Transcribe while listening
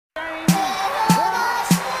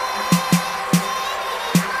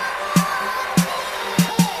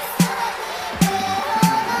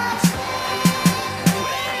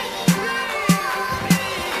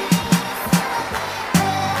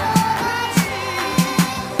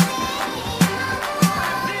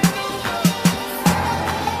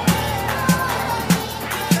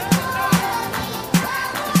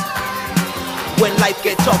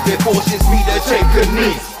get tough, it forces me to take a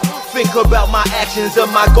knee. Think about my actions and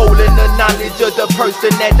my goal and the knowledge of the person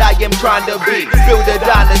that I am trying to be. Build a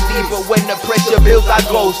dynasty, but when the pressure builds, I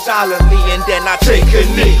go silently and then I take a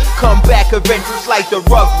knee. Come back adventures like the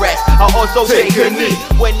Rugrats, I also take a knee.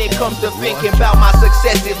 When it comes to thinking about my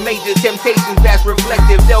successes, major temptations that's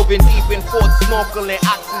reflective, delving deep in thoughts, snorkeling,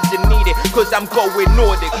 oxygen needed, cause I'm going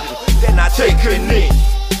Nordic. Then I take a knee.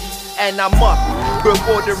 And I'm up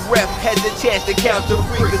before the ref has a chance to count to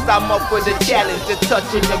 3, cause I'm up for the challenge of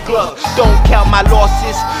touching the glove. Don't count my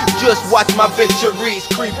losses, just watch my victories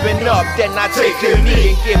creeping up. Then I take a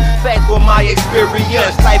knee and give thanks for my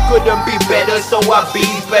experience. Life couldn't be better, so I be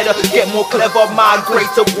better. Get more clever, migrate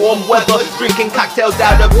to warm weather. Drinking cocktails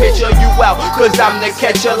out of pitcher, you out, cause I'm the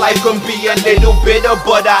catcher. Life can be a little bitter,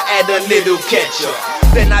 but I add a little ketchup.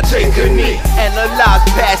 Then I take a knee, analyze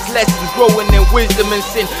past lessons, growing in wisdom and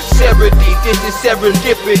sincerity. This is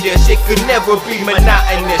serendipitous, it could never be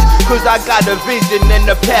monotonous, cause I got a vision and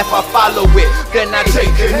the path I follow it. Then I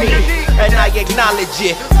take a knee, and I acknowledge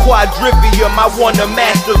it. Quadrivium, I wanna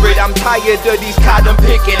master it. I'm tired of these cotton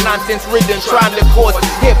picking, nonsense ridden, trying to cause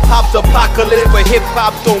hip-hop's apocalypse, but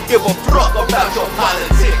hip-hop don't give a fuck about your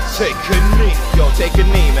politics. Take a knee, yo, take a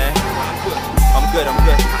knee, man. I'm good, I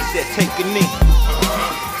said take a knee.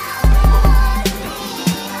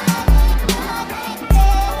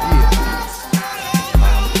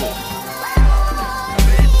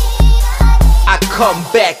 Come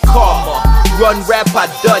back calmer, run rap, I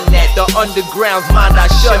done that. The underground's mine, I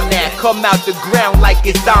shun that. Come out the ground like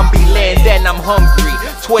it's zombie land, then I'm hungry.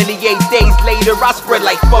 28 days later, I spread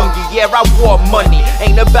like fungi. Yeah, I want money,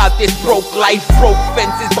 ain't about this broke life. Broke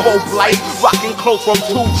fences, both life, rocking clothes from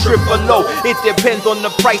 200. It depends on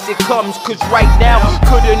the price it comes, cause right now,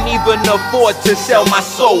 couldn't even afford to sell my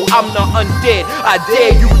soul. I'm the undead, I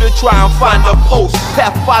dare you to try and find a post.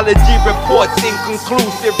 Pathology reports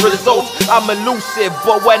inconclusive results. I'm elusive,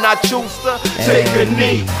 but when I choose to take a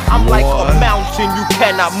knee, I'm like a mountain, you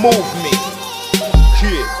cannot move me.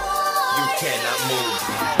 Yeah, you cannot move me.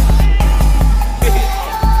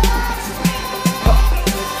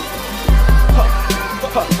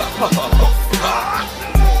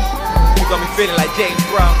 You got me feeling like James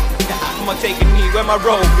Brown. I'ma take a knee, wear my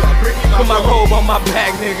robe. Put my robe on my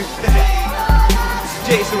back, nigga.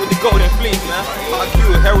 Jason with the golden fleece, man.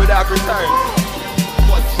 Har-Q, hair without return.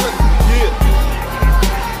 Yeah.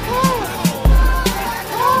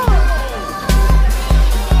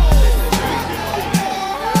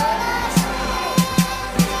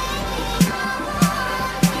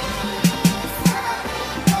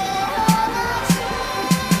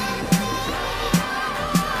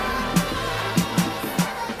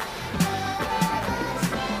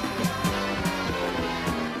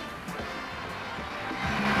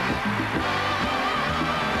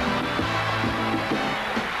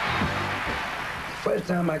 First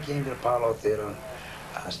time I came to the Apollo Theater,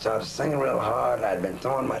 I started singing real hard, and I'd been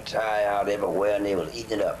throwing my tie out everywhere, and they was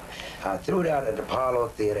eating it up. I threw it out at the Apollo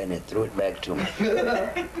Theater, and they threw it back to me.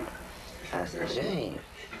 I said, James,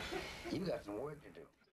 you got some work to do.